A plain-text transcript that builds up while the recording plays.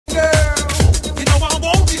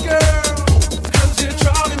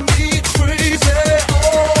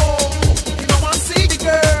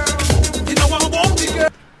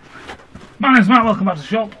Matt, welcome back to the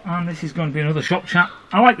shop, and this is going to be another shop chat.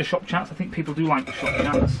 I like the shop chats, I think people do like the shop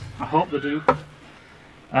chats. I hope they do.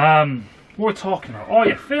 What are we talking about? Oh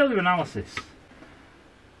yeah, failure analysis.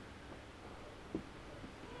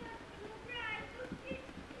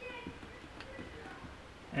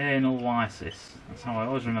 Analysis. That's how I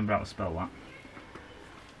always remember how to spell that.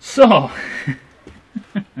 So,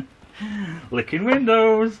 licking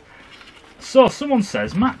windows. So someone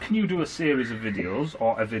says, Matt, can you do a series of videos,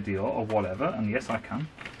 or a video, or whatever? And yes, I can.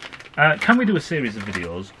 Can we do a series of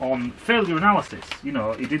videos on failure analysis? You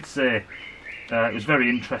know, he did say it was very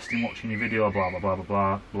interesting watching your video, blah, blah, blah, blah,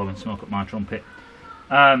 blah, blowing smoke up my trumpet.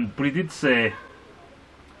 But he did say,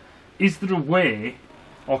 is there a way,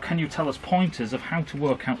 or can you tell us pointers of how to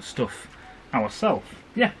work out stuff ourselves?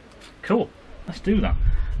 Yeah, cool. Let's do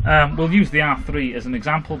that. We'll use the R3 as an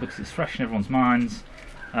example because it's fresh in everyone's minds.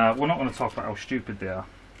 We're not going to talk about how stupid they are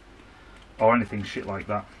or anything shit like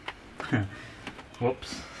that.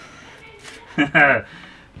 Whoops.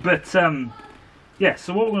 But yeah,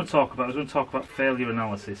 so what we're going to talk about is we're going to talk about failure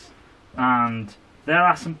analysis, and there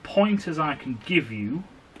are some pointers I can give you.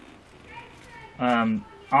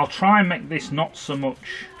 I'll try and make this not so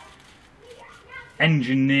much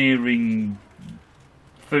engineering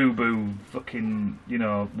FUBU fucking, you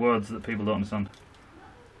know, words that people don't understand.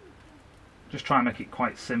 Just try and make it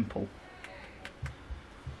quite simple.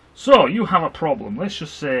 So, you have a problem. Let's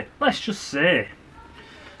just say, to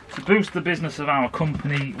boost the business of our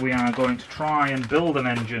company, we are going to try and build an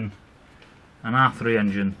engine, an R3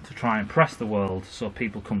 engine, to try and impress the world so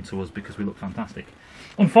people come to us because we look fantastic.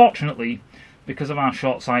 Unfortunately, because of our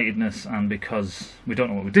short-sightedness and because we don't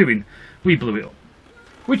know what we're doing, we blew it up.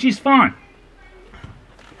 Which is fine.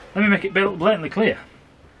 Let me make it blatantly clear.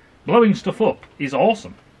 Blowing stuff up is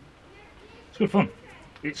awesome. It's good fun.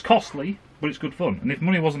 It's costly, but it's good fun. And if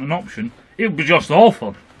money wasn't an option, it would be just all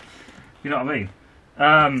fun. You know what I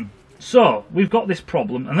mean? So, we've got this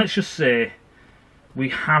problem, and let's just say we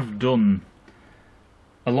have done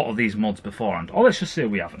a lot of these mods beforehand. Or let's just say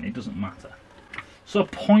we haven't, it doesn't matter. So,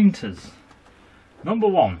 pointers. Number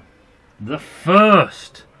one, the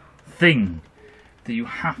first thing that you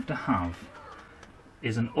have to have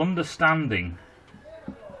is an understanding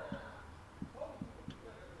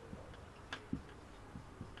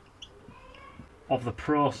of the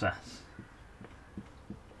process,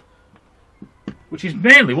 which is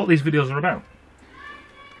mainly what these videos are about.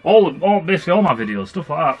 Basically all my videos, stuff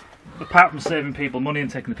like that, apart from saving people money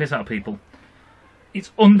and taking the piss out of people,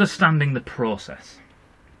 it's understanding the process.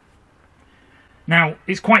 Now,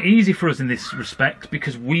 it's quite easy for us in this respect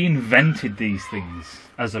because we invented these things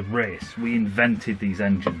as a race. We invented these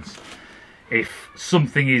engines. If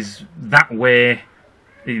something is that way,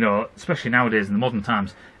 you know, especially nowadays in the modern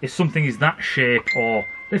times, if something is that shape or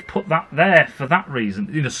they've put that there for that reason,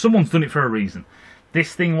 you know, someone's done it for a reason.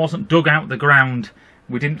 This thing wasn't dug out the ground,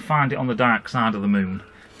 we didn't find it on the dark side of the moon.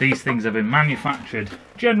 These things have been manufactured,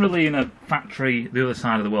 generally in a factory the other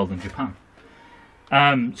side of the world in Japan.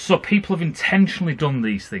 So people have intentionally done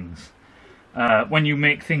these things. When you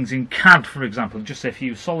make things in CAD, for example, just say if you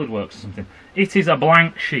use SolidWorks or something, it is a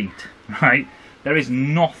blank sheet, right? There is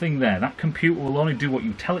nothing there. That computer will only do what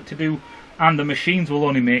you tell it to do, and the machines will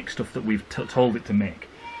only make stuff that we've told it to make.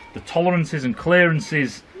 The tolerances and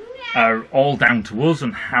clearances are all down to us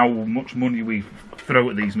and how much money we throw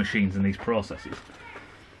at these machines and these processes.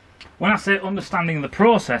 When I say understanding the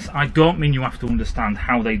process, I don't mean you have to understand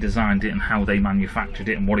how they designed it and how they manufactured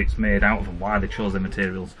it and what it's made out of and why they chose their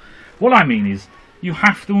materials. What I mean is, you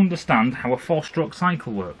have to understand how a 4-stroke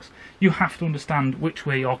cycle works. You have to understand which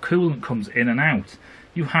way your coolant comes in and out.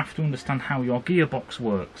 You have to understand how your gearbox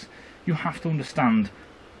works. You have to understand,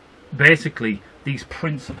 basically, these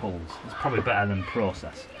principles. It's probably better than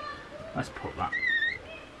process. Let's put that.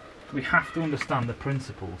 We have to understand the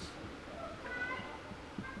principles.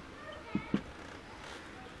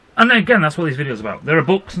 And then again, that's what these videos are about. There are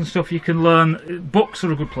books and stuff you can learn. Books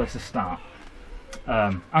are a good place to start.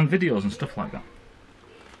 And videos and stuff like that.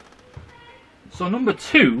 So number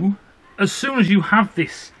two, as soon as you have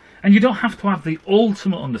this, and you don't have to have the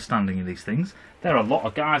ultimate understanding of these things. There are a lot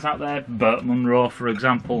of guys out there, Burt Munro for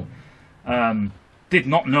example, did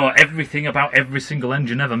not know everything about every single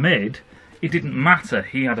engine ever made. It didn't matter,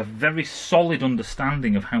 he had a very solid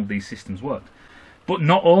understanding of how these systems worked. But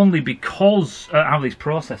not only because how these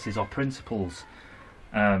processes or principles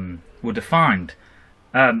were defined,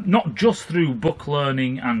 not just through book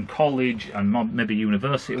learning and college and maybe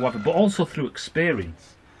university or whatever, but also through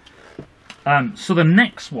experience. So the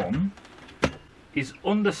next one is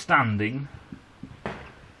understanding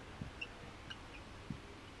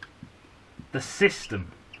the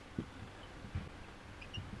system.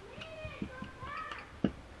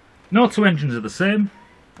 No two engines are the same,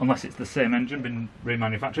 unless it's the same engine been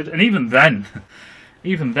remanufactured, and even then,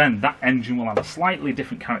 that engine will have a slightly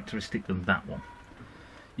different characteristic than that one.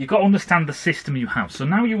 You've got to understand the system you have. So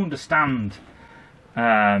now you understand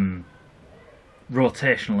rotational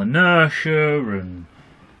inertia and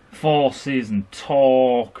forces and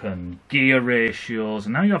torque and gear ratios,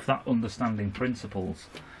 and now you have that understanding principles.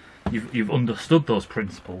 You've understood those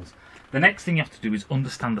principles. The next thing you have to do is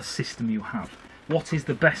understand the system you have. What is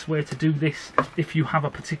the best way to do this? If you have a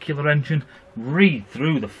particular engine, read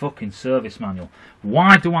through the fucking service manual.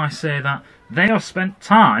 Why do I say that? They have spent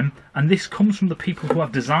time, and this comes from the people who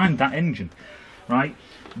have designed that engine, right?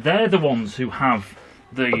 They're the ones who have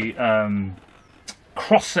the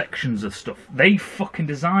cross sections of stuff. They fucking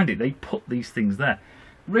designed it. They put these things there.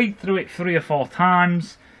 Read through it 3 or 4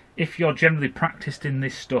 times. If you're generally practiced in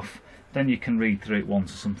this stuff, then you can read through it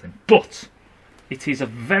once or something. But it is a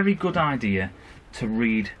very good idea to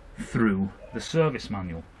read through the service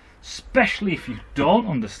manual, especially if you don't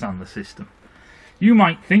understand the system. You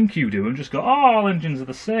might think you do and just go, oh, all engines are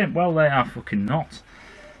the same. Well, they are fucking not,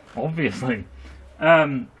 obviously.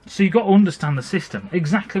 So you've got to understand the system.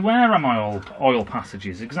 Exactly where are my oil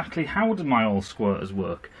passages? Exactly how do my oil squirters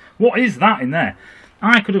work? What is that in there?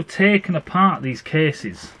 I could have taken apart these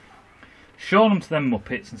cases, shown them to them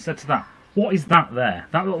muppets and said to that, what is that there?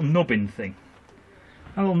 That little nubbin thing.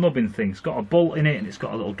 That little nubbin thing's got a bolt in it and it's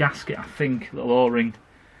got a little gasket, I think, a little O-ring.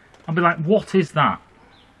 I'll be like, what is that?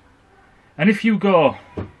 And if you go,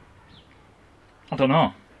 I don't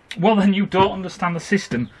know, well then you don't understand the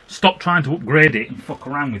system. Stop trying to upgrade it and fuck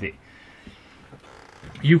around with it.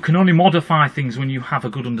 You can only modify things when you have a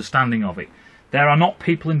good understanding of it. There are not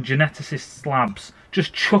people in geneticists' labs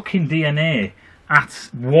just chucking DNA at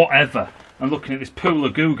whatever and looking at this pool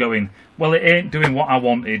of goo going, well, it ain't doing what I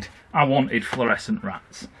wanted. I wanted fluorescent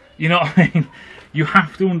rats. You know what I mean? You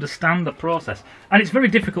have to understand the process. And it's very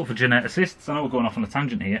difficult for geneticists. I know we're going off on a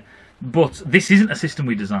tangent here, but this isn't a system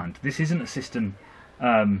we designed. This isn't a system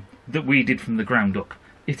that we did from the ground up.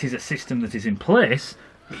 It is a system that is in place.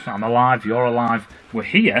 I'm alive, you're alive, we're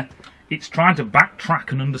here. It's trying to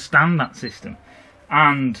backtrack and understand that system.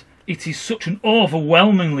 And it is such an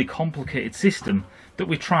overwhelmingly complicated system that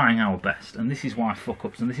we're trying our best. And this is why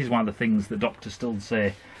fuck-ups, and this is why the things the doctors still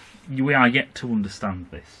say, we are yet to understand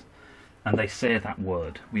this. And they say that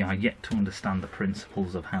word. We are yet to understand the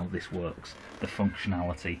principles of how this works. The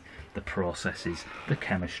functionality, the processes, the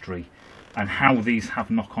chemistry, and how these have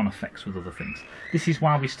knock-on effects with other things. This is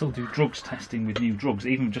why we still do drugs testing with new drugs,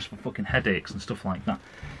 even just for fucking headaches and stuff like that.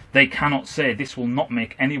 They cannot say this will not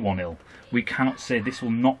make anyone ill. We cannot say this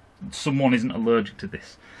will not, someone isn't allergic to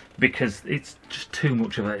this, because it's just too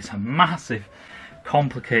much of it. It's a massive,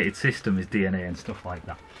 complicated system, is DNA and stuff like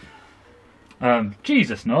that.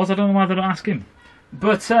 Jesus knows, I don't know why they don't ask him.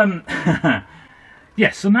 But,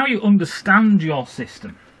 yes, so now you understand your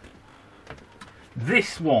system.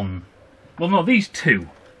 This one, well no, these two,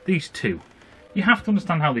 you have to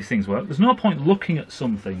understand how these things work. There's no point looking at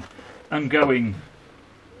something and going,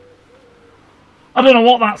 I don't know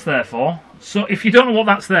what that's there for. So if you don't know what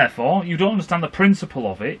that's there for, you don't understand the principle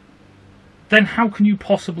of it, then how can you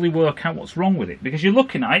possibly work out what's wrong with it? Because you're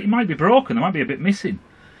looking at it, it might be broken, there might be a bit missing.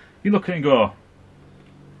 You look at it and go,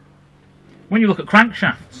 when you look at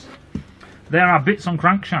crankshafts, there are bits on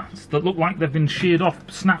crankshafts that look like they've been sheared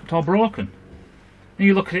off, snapped or broken. And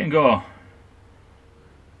you look at it and go,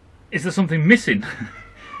 is there something missing?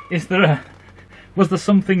 Was there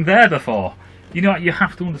something there before? You know, you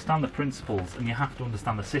have to understand the principles and you have to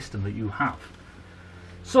understand the system that you have.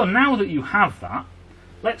 So now that you have that,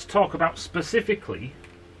 let's talk about specifically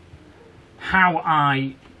how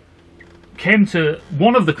I came to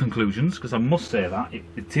one of the conclusions, because I must say that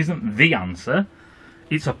it isn't the answer,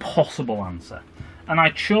 it's a possible answer. And I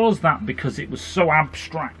chose that because it was so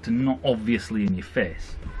abstract and not obviously in your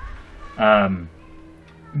face.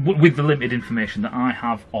 With the limited information that I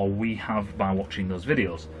have or we have by watching those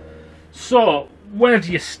videos. So, where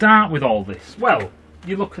do you start with all this? Well,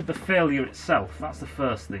 you look at the failure itself. That's the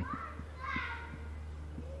first thing.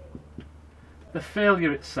 The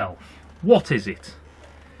failure itself. What is it?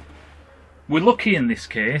 We're lucky in this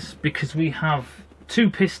case because we have 2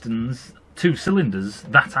 pistons, 2 cylinders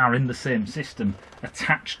that are in the same system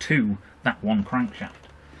attached to that one crankshaft.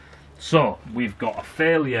 So we've got a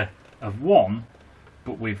failure of one,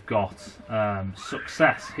 but we've got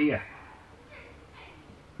success here.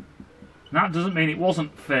 That doesn't mean it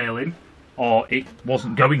wasn't failing or it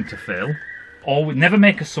wasn't going to fail, or we never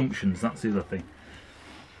make assumptions. That's the other thing.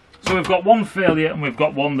 So we've got one failure and we've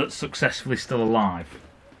got one that's successfully still alive.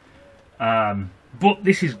 But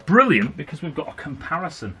this is brilliant because we've got a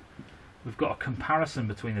comparison we've got a comparison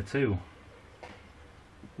between the two,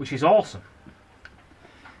 which is awesome.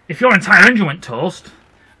 If your entire engine went toast,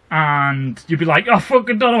 and you'd be like, oh,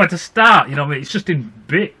 fucking don't know where to start, you know what I mean? It's just in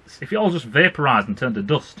bits. If it all just vaporised and turned to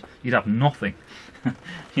dust, you'd have nothing.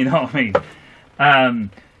 You know what I mean?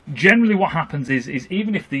 Generally what happens is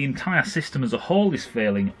even if the entire system as a whole is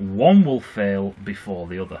failing, one will fail before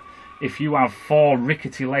the other. If you have 4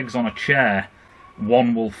 rickety legs on a chair,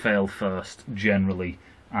 one will fail first, generally,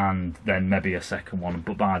 and then maybe a second one,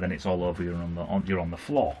 but by then it's all over, you're on the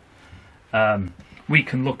floor. We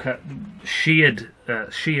can look at sheared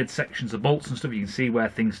sections of bolts and stuff. You can see where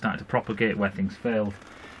things start to propagate, where things failed.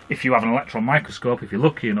 If you have an electron microscope, if you're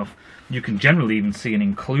lucky enough, you can generally even see an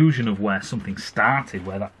inclusion of where something started,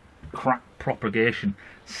 where that crack propagation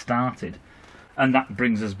started. And that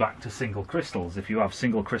brings us back to single crystals. If you have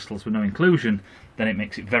single crystals with no inclusion, then it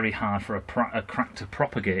makes it very hard for a crack to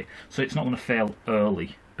propagate. So it's not going to fail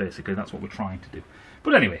early, basically. That's what we're trying to do.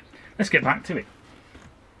 But anyway, let's get back to it.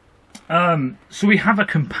 So we have a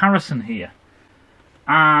comparison here.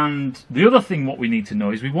 And the other thing what we need to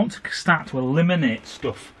know is we want to start to eliminate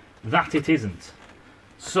stuff that it isn't.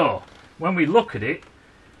 So, when we look at it,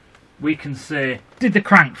 we can say, did the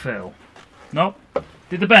crank fail? No.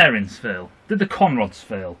 Did the bearings fail? Did the conrods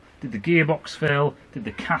fail? Did the gearbox fail? Did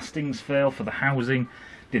the castings fail for the housing?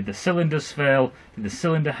 Did the cylinders fail? Did the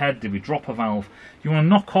cylinder head? Did we drop a valve? You want to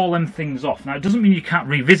knock all them things off. Now, it doesn't mean you can't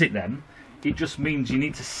revisit them. It just means you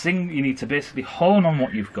need to basically hone on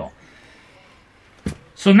what you've got.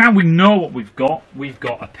 So now we know what we've got. We've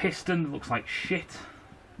got a piston that looks like shit.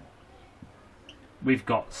 We've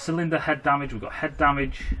got cylinder head damage. We've got head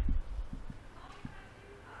damage.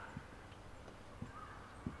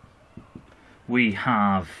 We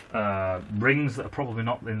have rings that are probably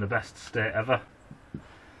not in the best state ever.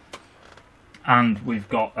 And we've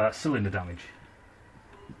got cylinder damage.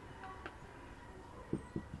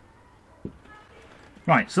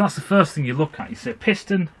 Right, so that's the first thing you look at. You say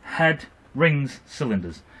piston, head, rings,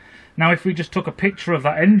 cylinders. Now if we just took a picture of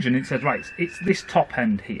that engine, it says, right, it's this top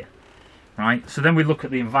end here. Right, so then we look at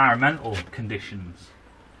the environmental conditions.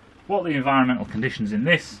 What are the environmental conditions in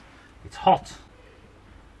this? It's hot.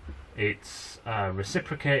 It's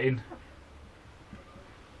reciprocating.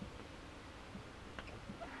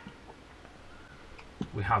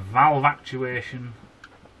 We have valve actuation.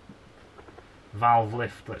 Valve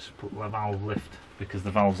lift. Let's put the valve lift because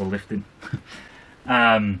the valves are lifting.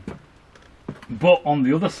 But on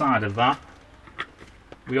the other side of that,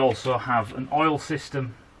 we also have an oil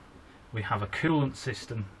system. We have a coolant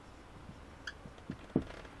system.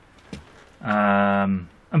 And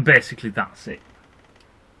basically that's it.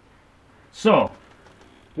 So,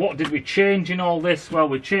 what did we change in all this? Well,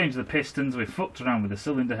 we changed the pistons, we fucked around with the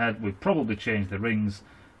cylinder head, we probably changed the rings,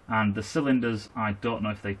 and the cylinders, I don't know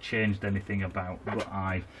if they changed anything about, but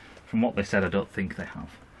from what they said, I don't think they have.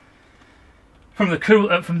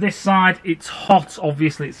 From this side, it's hot,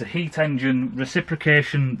 obviously it's a heat engine.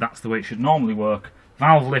 Reciprocation, that's the way it should normally work.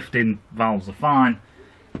 Valve lifting, valves are fine.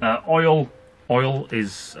 Oil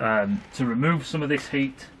is to remove some of this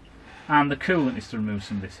heat, and the coolant is to remove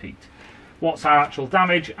some of this heat. What's our actual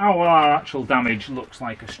damage? Our actual damage looks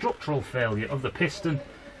like a structural failure of the piston.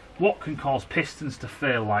 What can cause pistons to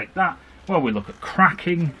fail like that? Well, we look at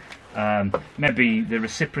cracking, maybe the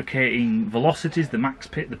reciprocating velocities,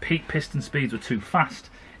 the peak piston speeds were too fast.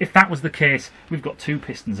 If that was the case, we've got 2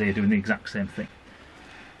 pistons here doing the exact same thing.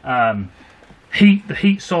 The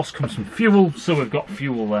heat source comes from fuel, so we've got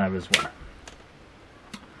fuel there as well.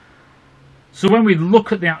 So when we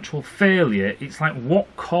look at the actual failure, it's like,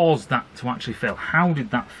 what caused that to actually fail? How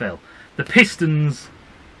did that fail? The pistons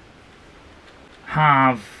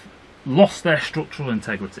have lost their structural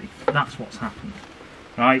integrity. That's what's happened,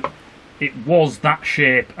 right? It was that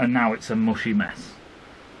shape and now it's a mushy mess.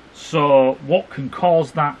 So what can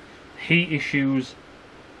cause that? Heat issues,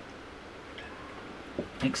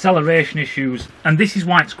 acceleration issues, and this is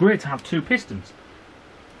why it's great to have 2 pistons.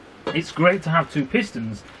 It's great to have 2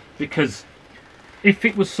 pistons because if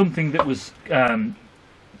it was something that was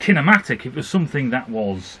kinematic, if it was something that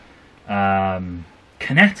was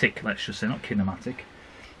kinetic, let's just say, not kinematic,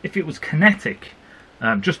 if it was kinetic,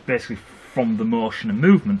 just basically from the motion and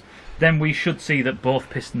movement, then we should see that both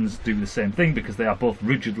pistons do the same thing because they are both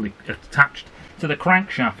rigidly attached to the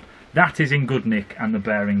crankshaft. That is in good nick, and the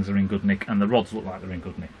bearings are in good nick, and the rods look like they're in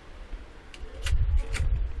good nick.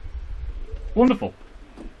 Wonderful.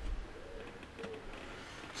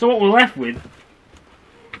 So what we're left with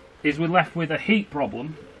is we're left with a heat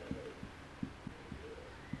problem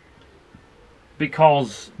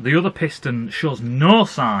because the other piston shows no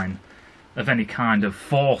sign of any kind of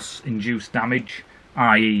force-induced damage,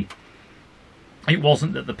 i.e. It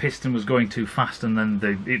wasn't that the piston was going too fast and then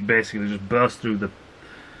it basically just burst through the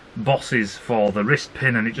bosses for the wrist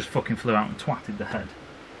pin and it just fucking flew out and twatted the head.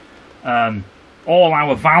 All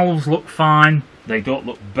our valves look fine, they don't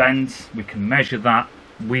look bent, we can measure that.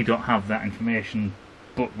 We don't have that information,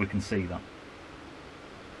 but we can see that.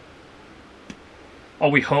 Or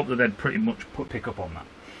we hope that they'd pretty much pick up on that.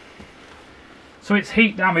 So it's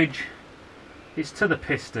heat damage, it's to the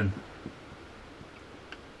piston.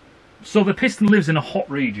 So the piston lives in a hot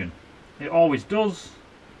region. It always does.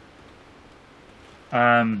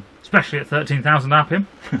 Especially at 13,000 RPM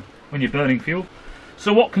when you're burning fuel.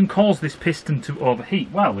 So what can cause this piston to overheat?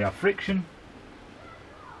 Well, we have friction.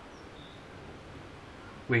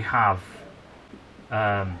 We have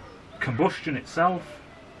combustion itself.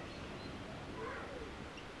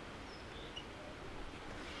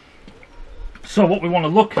 So what we want to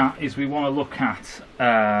look at is we want to look at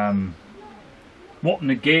what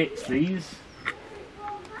negates these,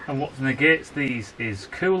 and what negates these is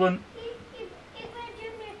coolant,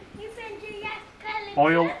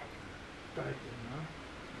 oil,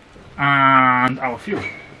 and our fuel.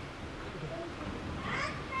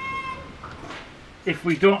 If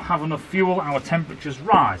we don't have enough fuel, our temperatures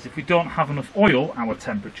rise. If we don't have enough oil, our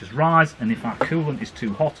temperatures rise. And if our coolant is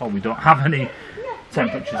too hot or we don't have any,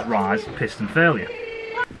 temperatures rise, piston failure.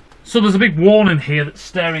 So there's a big warning here that's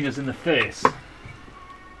staring us in the face.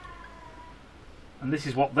 And this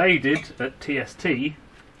is what they did at TST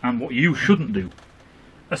and what you shouldn't do.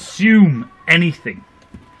 Assume anything.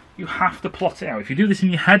 You have to plot it out. If you do this in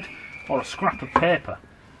your head or a scrap of paper,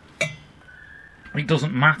 it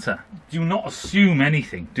doesn't matter. Do not assume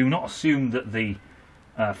anything. Do not assume that the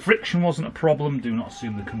friction wasn't a problem. Do not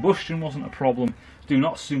assume the combustion wasn't a problem. Do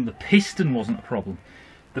not assume the piston wasn't a problem.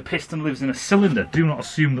 The piston lives in a cylinder. Do not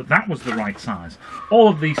assume that that was the right size. All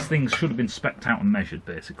of these things should have been spec'd out and measured,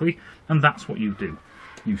 basically, and that's what you do.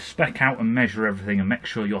 You spec out and measure everything and make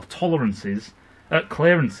sure your tolerances,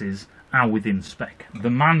 clearances, are within spec. The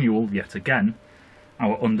manual, yet again,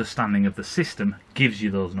 our understanding of the system, gives you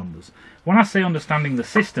those numbers. When I say understanding the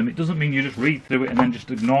system, it doesn't mean you just read through it and then just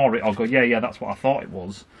ignore it or go, yeah, that's what I thought it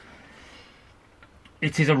was.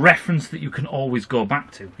 It is a reference that you can always go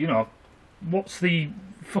back to. You know, what's the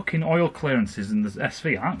fucking oil clearances in the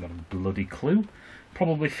SV? I haven't got a bloody clue.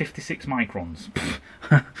 Probably 56 microns.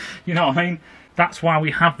 You know what I mean? That's why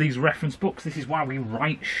we have these reference books. This is why we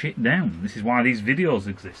write shit down. This is why these videos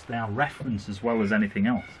exist. They are reference as well as anything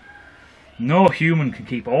else. No human can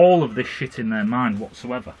keep all of this shit in their mind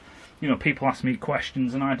whatsoever. You know, people ask me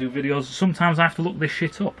questions and I do videos. Sometimes I have to look this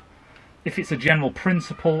shit up. If it's a general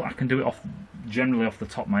principle, I can do it generally off the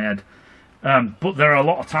top of my head. But there are a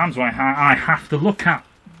lot of times where I have to look at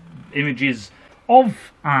images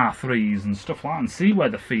of R3s and stuff like that and see where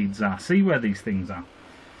the feeds are, see where these things are.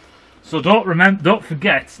 So don't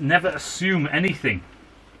forget, never assume anything.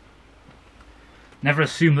 Never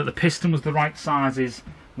assume that the piston was the right sizes.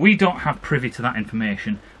 We don't have privy to that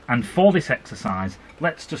information, and for this exercise,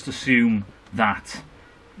 let's just assume that,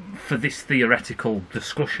 for this theoretical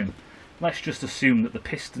discussion, let's just assume that the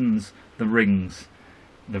pistons, the rings,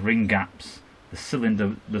 the ring gaps, the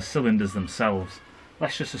cylinders themselves,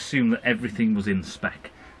 let's just assume that everything was in spec.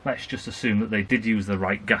 Let's just assume that they did use the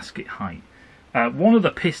right gasket height. One of the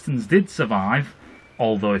pistons did survive,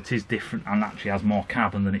 although it is different and actually has more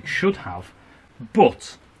carbon than it should have,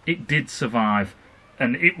 but it did survive,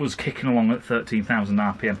 and it was kicking along at 13,000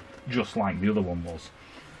 RPM, just like the other one was.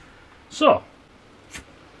 So,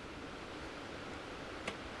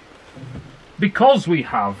 because we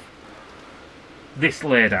have this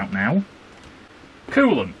laid out now,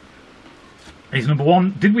 coolant is number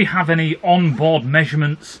one. Did we have any on-board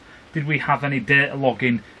measurements? Did we have any data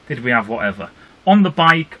logging? Did we have whatever? On the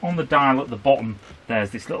bike, on the dial at the bottom, there's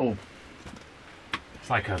this little, it's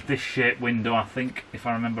like a this-shaped window, I think, if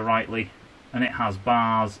I remember rightly, and it has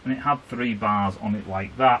bars, and it had 3 bars on it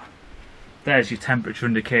like that. There's your temperature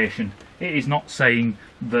indication. It is not saying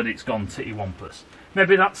that it's gone titty-wampus.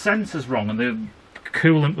 Maybe that sensor's wrong and the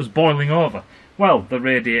coolant was boiling over. Well, the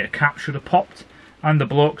radiator cap should have popped, and the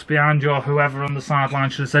blokes behind you or whoever on the sideline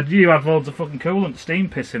should have said, you have loads of fucking coolant steam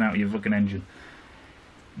pissing out of your fucking engine.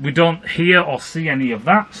 We don't hear or see any of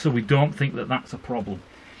that, so we don't think that that's a problem.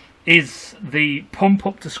 Is the pump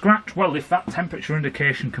up to scratch? Well, if that temperature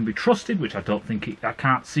indication can be trusted, which I don't think I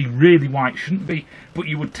can't see really why it shouldn't be, but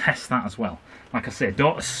you would test that as well. Like I say,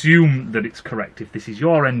 don't assume that it's correct. If this is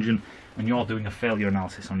your engine and you're doing a failure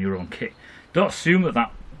analysis on your own kit, don't assume that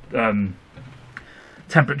that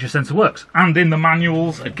temperature sensor works. And in the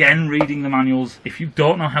manuals, again, reading the manuals, if you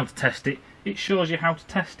don't know how to test it, it shows you how to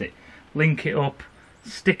test it. Link it up,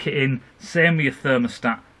 stick it in, same with your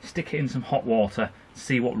thermostat, stick it in some hot water,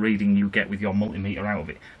 see what reading you get with your multimeter out of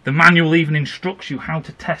it. The manual even instructs you how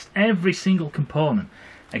to test every single component.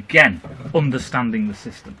 Again, understanding the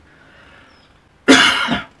system.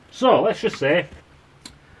 So let's just say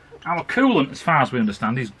our coolant, as far as we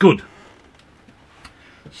understand, is good.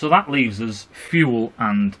 So that leaves us fuel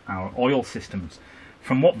and our oil systems.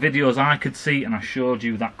 From what videos I could see, and I showed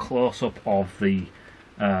you that close-up of the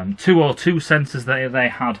 202 sensors that they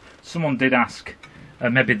had, someone did ask,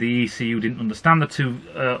 maybe the ECU didn't understand the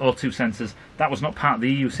 202 sensors. That was not part of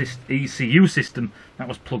the ECU system, that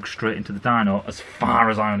was plugged straight into the dyno, as far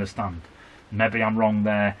as I understand. Maybe I'm wrong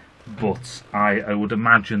there, but I would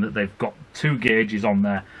imagine that they've got 2 gauges on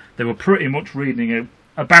there. They were pretty much reading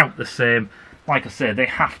about the same. Like I said, they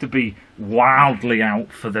have to be wildly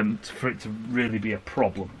out for it to really be a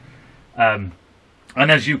problem. And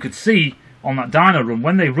as you could see on that dyno run,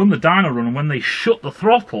 when they run the dyno run and when they shut the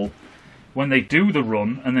throttle, when they do the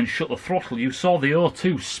run and then shut the throttle, you saw the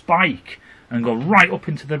O2 spike and go right up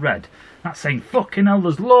into the red. That's saying, fucking hell,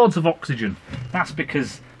 there's loads of oxygen. That's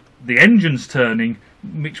because the engine's turning,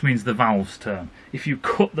 which means the valves turn. If you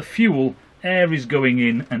cut the fuel, air is going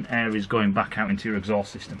in and air is going back out into your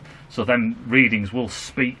exhaust system. So them readings will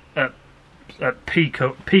peak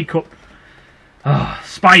up,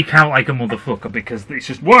 spike out like a motherfucker, because it's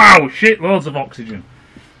just, wow, shit, loads of oxygen.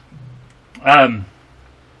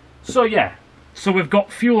 So yeah, so we've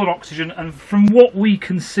got fuel and oxygen, and from what we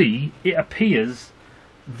can see, it appears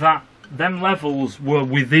that them levels were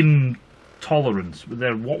within tolerance.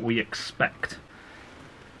 They're what we expect.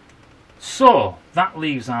 So that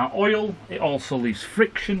leaves our oil. It also leaves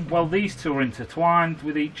friction. Well, these two are intertwined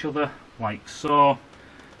with each other, like so.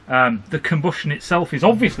 The combustion itself is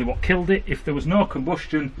obviously what killed it. If there was no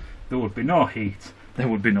combustion, there would be no heat. There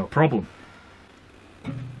would be no problem.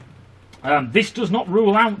 This does not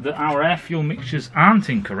rule out that our air-fuel mixtures aren't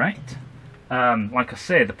incorrect. Like I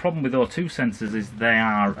say, the problem with O2 sensors is they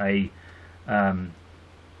are a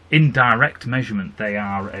indirect measurement. They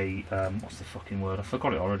are a what's the fucking word? I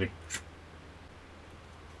forgot it already.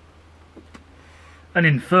 An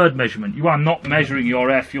inferred measurement. You are not measuring your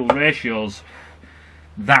air-fuel ratios.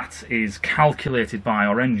 That is calculated by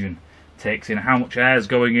our engine. Takes in how much air is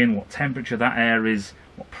going in, what temperature that air is,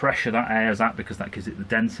 what pressure that air is at, because that gives it the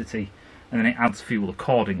density, and then it adds fuel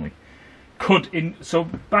accordingly. So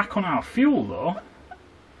back on our fuel though,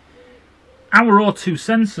 our O2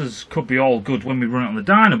 sensors could be all good when we run it on the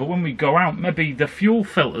dyno, but when we go out, maybe the fuel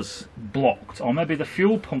filter's blocked, or maybe the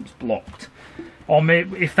fuel pump's blocked, or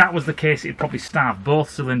maybe, if that was the case, it'd probably starve both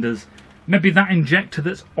cylinders. Maybe that injector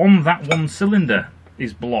that's on that one cylinder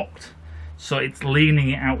is blocked, so it's leaning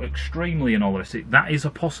it out extremely and all this. That is a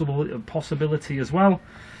possibility as well.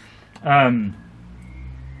 The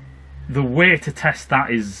way to test that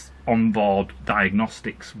is onboard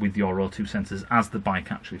diagnostics with your O2 sensors as the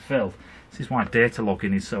bike actually failed. This is why data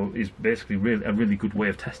logging is basically a really good way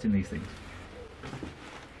of testing these things.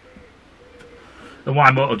 And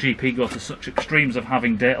why MotoGP go to such extremes of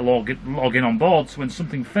having data logging on board, so when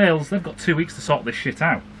something fails, they've got 2 weeks to sort this shit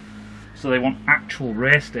out. So they want actual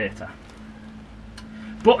race data.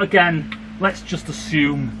 But again, let's just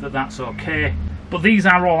assume that that's okay. But these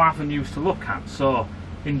are all avenues to look at. So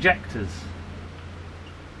injectors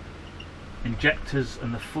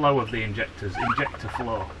and the flow of the injectors, injector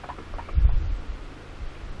flow,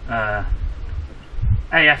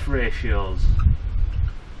 AF ratios.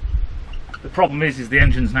 The problem is the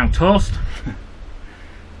engine's now toast,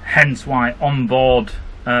 hence why onboard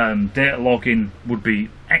data logging would be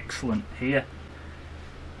excellent here.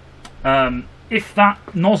 If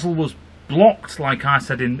that nozzle was blocked, like I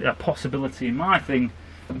said in a possibility in my thing,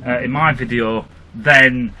 in my video,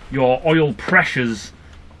 then your oil pressures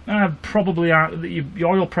probably are.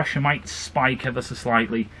 Your oil pressure might spike ever so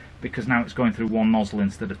slightly because now it's going through one nozzle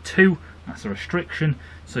instead of 2. That's a restriction,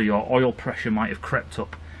 so your oil pressure might have crept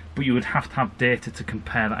up. But you would have to have data to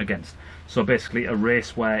compare that against. So basically a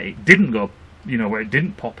race where it didn't go, where it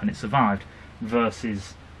didn't pop and it survived,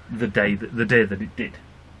 versus the day that it did.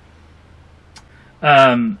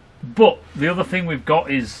 But the other thing we've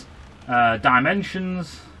got is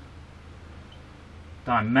dimensions,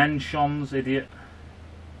 idiot.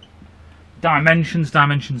 Dimensions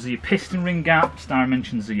are your piston ring gaps,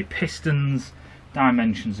 dimensions are your pistons,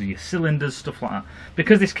 dimensions of your cylinders, stuff like that.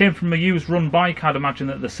 Because this came from a used run bike, I'd imagine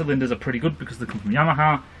that the cylinders are pretty good because they come from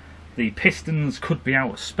Yamaha. The pistons could be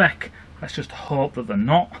out of spec. Let's just hope that they're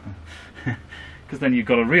not, because then you've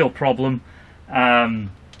got a real problem.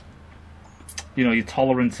 Your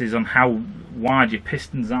tolerances on how wide your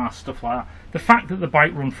pistons are, stuff like that. The fact that the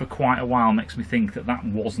bike run for quite a while makes me think that that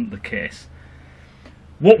wasn't the case.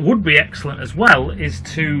 What would be excellent as well is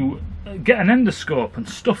to get an endoscope and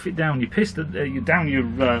stuff it down your piston, down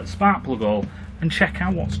your spark plug hole, and check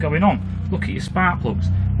out what's going on. Look at your spark plugs.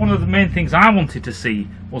 One of the main things I wanted to see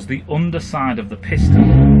was the underside of the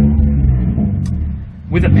piston.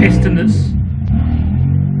 With a piston that's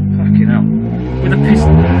fucking hell. With a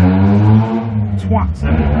piston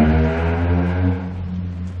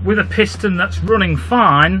with a piston that's running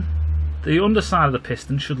fine, the underside of the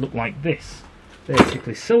piston should look like this.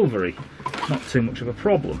 Basically silvery, not too much of a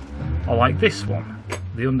problem. I like this one.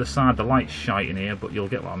 The underside, the light's shite in here, but you'll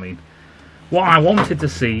get what I mean. What I wanted to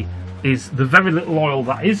see is the very little oil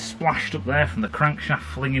that is splashed up there from the crankshaft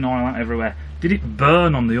flinging oil out everywhere. Did it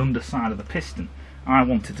burn on the underside of the piston? I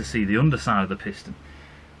wanted to see the underside of the piston.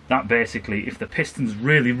 That basically, if the piston's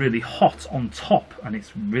really, really hot on top and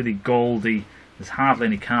it's really goldy, there's hardly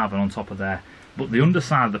any carbon on top of there, but the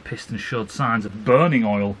underside of the piston showed signs of burning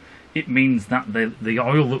oil, it means that the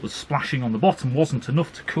oil that was splashing on the bottom wasn't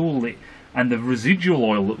enough to cool it, and the residual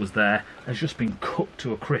oil that was there has just been cooked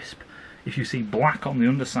to a crisp. If you see black on the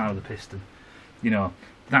underside of the piston, you know,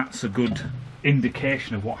 that's a good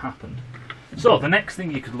indication of what happened. So the next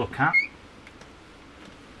thing you could look at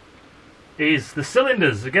is the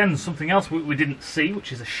cylinders. Again, something else we didn't see,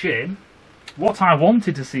 which is a shame. What I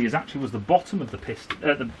wanted to see was the bottom of the piston,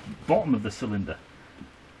 the bottom of the cylinder.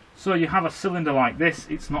 So you have a cylinder like this,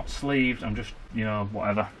 it's not sleeved, I'm just, you know,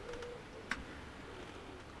 whatever.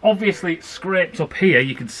 Obviously it's scraped up here,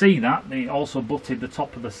 you can see that. It also butted the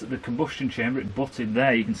top of the combustion chamber, it butted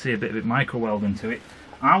there, you can see a bit of it micro-weld into it.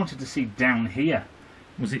 I wanted to see down here,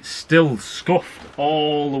 was it still scuffed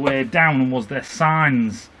all the way down, and was there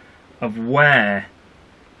signs of wear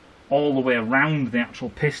all the way around the actual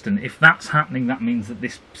piston? If that's happening, that means that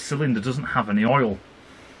this cylinder doesn't have any oil,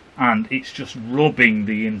 and it's just rubbing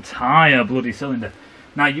the entire bloody cylinder.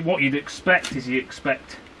 Now what you'd expect is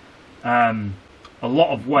a lot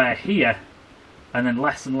of wear here, and then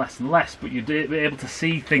less and less and less, but you'd be able to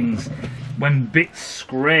see things when bits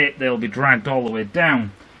scrape, they'll be dragged all the way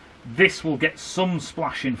down. This will get some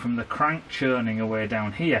splashing from the crank churning away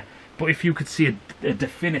down here, but if you could see a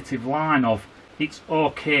definitive line of it's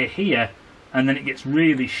okay here, and then it gets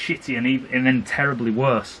really shitty and then terribly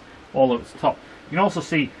worse all at the top. You can also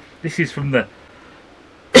see this is from the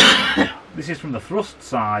this is from the thrust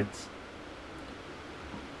sides,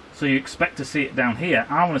 so you expect to see it down here.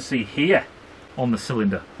 I want to see here on the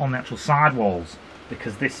cylinder, on the actual sidewalls,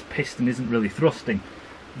 because this piston isn't really thrusting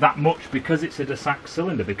that much because it's a Desac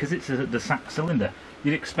cylinder. Because it's a Desac cylinder,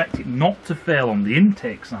 you'd expect it not to fail on the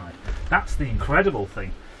intake side. That's the incredible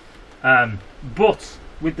thing. But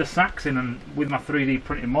with the Saxon and with my 3D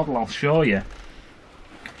printed model, I'll show you,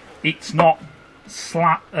 it's not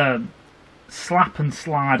slap and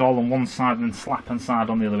slide all on one side and then slap and slide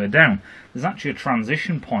on the other way down. There's actually a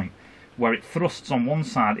transition point where it thrusts on one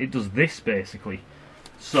side, it does this basically.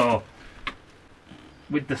 So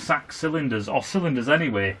with the Desac cylinders, or cylinders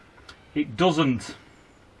anyway, it doesn't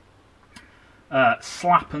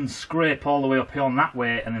slap and scrape all the way up here on that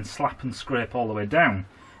way and then slap and scrape all the way down.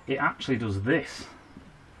 It actually does this.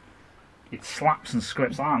 It slaps and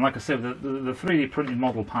scrapes like that. And like I said, the 3D printed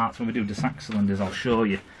model parts, when we do Desac cylinders, I'll show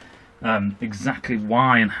you exactly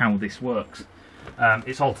why and how this works.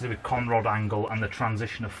 It's all to do with conrod angle and the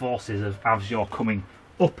transition of forces as you're coming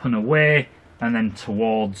up and away, and then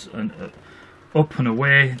towards and up and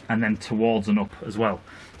away, and then towards and up as well.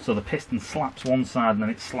 So the piston slaps one side and then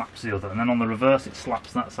it slaps the other, and then on the reverse it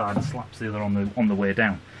slaps that side and slaps the other on the way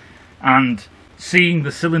down. And seeing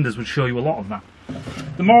the cylinders would show you a lot of that.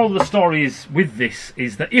 The moral of the story is with this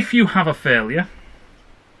is that if you have a failure,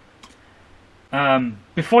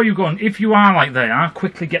 before you go on, if you are like they are,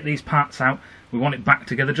 quickly get these parts out. We want it back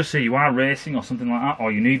together. Just say you are racing or something like that,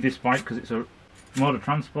 or you need this bike because it's a mode of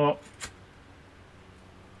transport.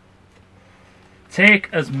 Take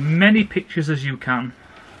as many pictures as you can.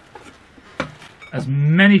 As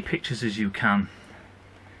many pictures as you can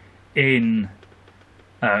in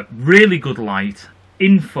really good light,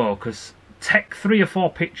 in focus. Take 3 or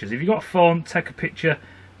 4 pictures. If you've got a phone, take a picture.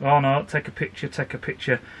 Oh no, take a picture, take a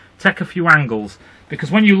picture. Take a few angles,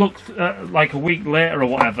 because when you look like a week later or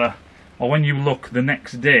whatever, or when you look the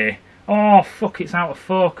next day, oh fuck, it's out of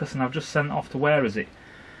focus and I've just sent it off to where is it?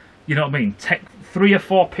 You know what I mean? Take 3 or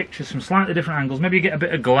 4 pictures from slightly different angles. Maybe you get a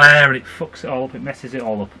bit of glare and it fucks it all up, it messes it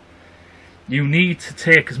all up. You need to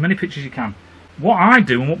take as many pictures as you can. What I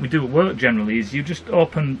do and what we do at work generally is you just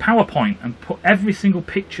open PowerPoint and put every single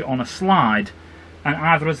picture on a slide, and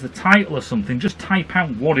either as the title or something, just type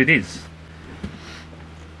out what it is.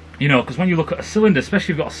 You know, because when you look at a cylinder, especially if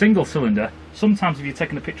you've got a single cylinder, sometimes if you're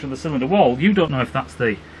taking a picture of the cylinder wall, you don't know if that's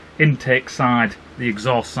the intake side, the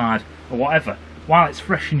exhaust side, or whatever. While it's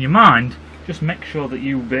fresh in your mind, just make sure that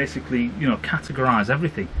you basically, you know, categorise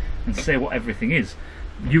everything and say what everything is.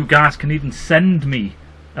 You guys can even send me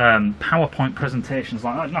PowerPoint presentations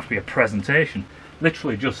like that. It doesn't have to be a presentation,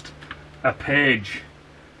 literally just a page,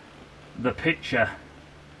 the picture,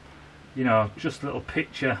 you know, just a little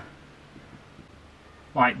picture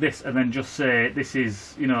like this, and then just say this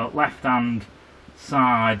is, you know, left hand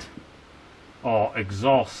side or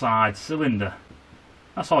exhaust side cylinder.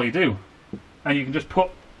 That's all you do, and you can just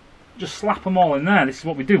slap them all in there. This is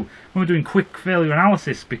what we do when we're doing quick failure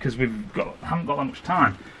analysis, because haven't got that much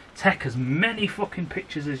time. Take as many fucking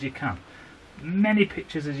pictures as you can,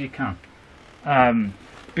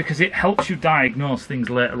 because it helps you diagnose things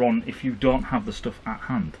later on if you don't have the stuff at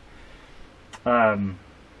hand.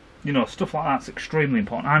 You know, stuff like that's extremely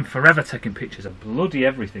important. I'm forever taking pictures of bloody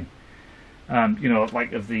everything. You know,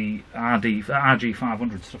 like of the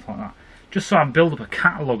RG500, stuff like that, just so I build up a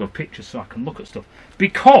catalogue of pictures so I can look at stuff.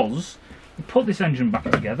 Because we put this engine back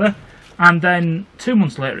together, and then 2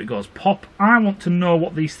 months later it goes pop. I want to know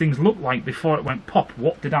what these things look like before it went pop.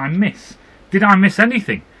 What did I miss? Did I miss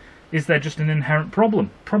anything? Is there just an inherent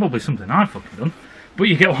problem? Probably something I've fucking done, but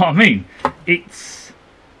you get what I mean.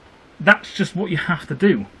 That's just what you have to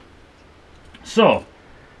do. So,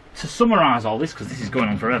 to summarise all this, because this is going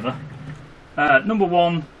on forever, number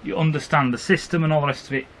one, you understand the system and all the rest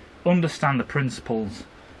of it, understand the principles,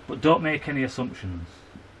 but don't make any assumptions.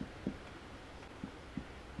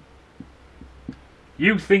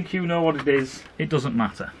 You think you know what it is, it doesn't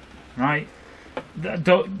matter, right?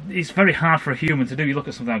 It's very hard for a human to do. You look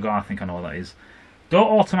at something and go, I think I know what that is. Don't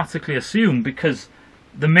automatically assume, because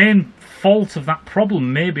the main fault of that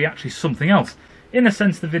problem may be actually something else. In a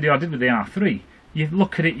sense, the video I did with the R3, you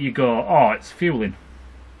look at it, you go, oh, it's fueling.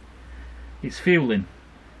 It's fueling.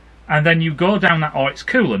 And then you go down that, oh, it's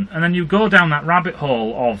coolant. And then you go down that rabbit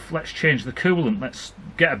hole of, let's change the coolant, let's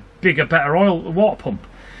get a bigger, better water pump.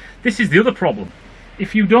 This is the other problem.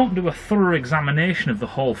 If you don't do a thorough examination of the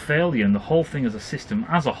whole failure and the whole thing as a system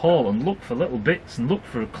as a whole, and look for little bits and look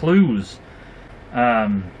for clues,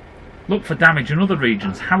 look for damage in other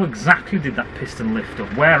regions, how exactly did that piston lift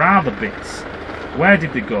up? Where are the bits? Where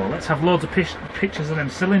did they go? Let's have loads of pictures of them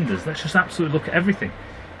cylinders. Let's just absolutely look at everything.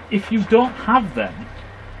 If you don't have them,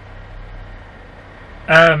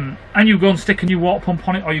 and you go and stick a new water pump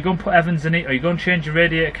on it, or you go and put Evans in it, or you go and change your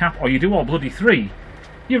radiator cap, or you do all bloody three,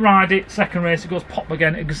 you ride it, second race it goes pop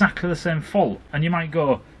again, exactly the same fault, and you might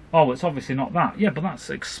go, oh, well, it's obviously not that. Yeah, but that's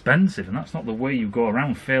expensive, and that's not the way you go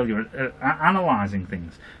around failure, analysing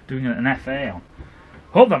things, doing an FA on.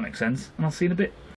 Hope that makes sense, and I'll see you in a bit.